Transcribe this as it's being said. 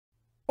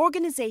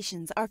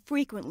Organizations are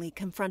frequently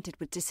confronted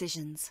with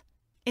decisions.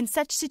 In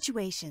such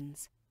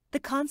situations, the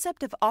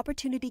concept of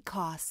opportunity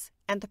costs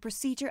and the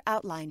procedure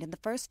outlined in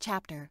the first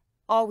chapter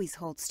always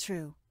holds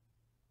true.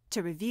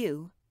 To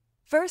review,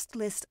 first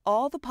list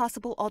all the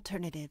possible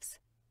alternatives,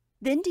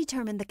 then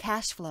determine the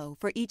cash flow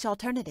for each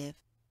alternative.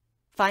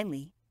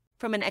 Finally,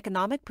 from an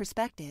economic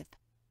perspective,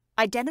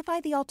 identify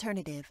the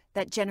alternative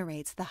that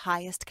generates the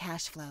highest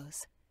cash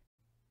flows.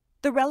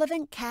 The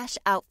relevant cash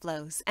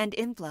outflows and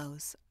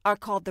inflows are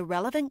called the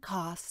relevant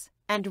costs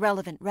and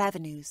relevant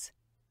revenues.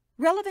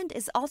 Relevant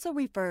is also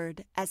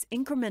referred as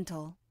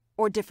incremental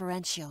or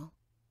differential.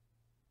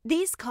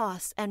 These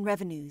costs and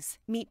revenues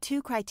meet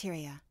two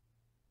criteria.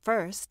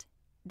 First,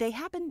 they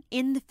happen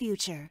in the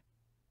future.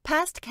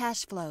 Past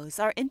cash flows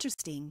are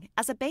interesting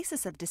as a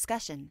basis of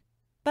discussion,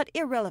 but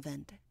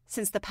irrelevant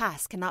since the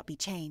past cannot be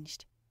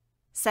changed.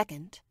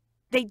 Second,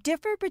 they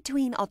differ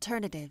between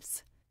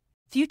alternatives.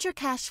 Future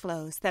cash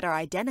flows that are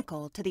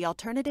identical to the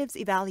alternatives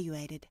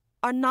evaluated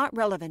are not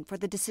relevant for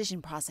the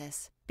decision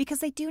process because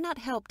they do not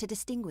help to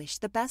distinguish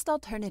the best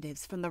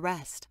alternatives from the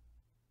rest.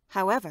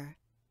 However,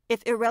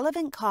 if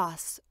irrelevant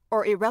costs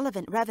or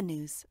irrelevant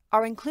revenues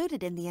are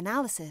included in the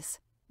analysis,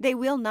 they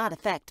will not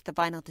affect the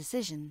final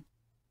decision.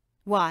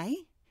 Why?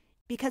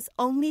 Because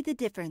only the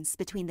difference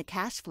between the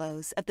cash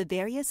flows of the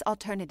various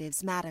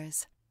alternatives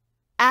matters.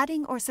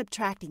 Adding or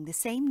subtracting the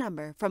same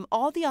number from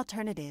all the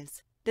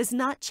alternatives does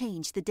not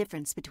change the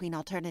difference between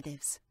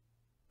alternatives.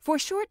 For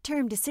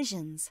short-term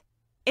decisions,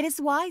 it is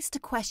wise to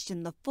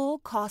question the full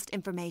cost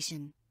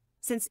information,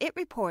 since it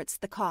reports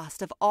the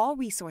cost of all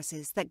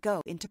resources that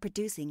go into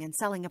producing and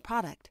selling a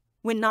product,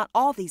 when not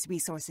all these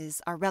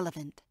resources are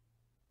relevant.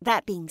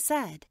 That being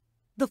said,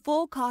 the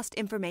full cost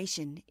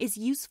information is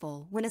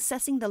useful when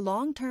assessing the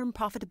long-term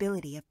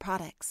profitability of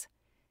products.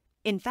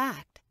 In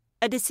fact,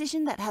 a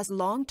decision that has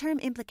long-term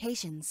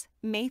implications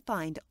may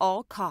find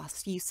all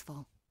costs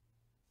useful.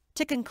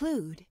 To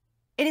conclude,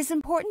 it is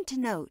important to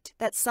note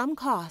that some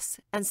costs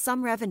and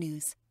some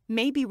revenues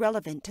may be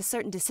relevant to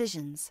certain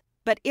decisions,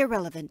 but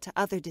irrelevant to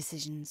other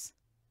decisions.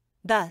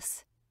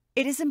 Thus,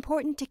 it is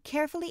important to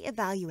carefully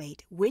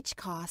evaluate which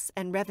costs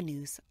and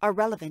revenues are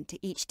relevant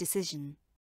to each decision.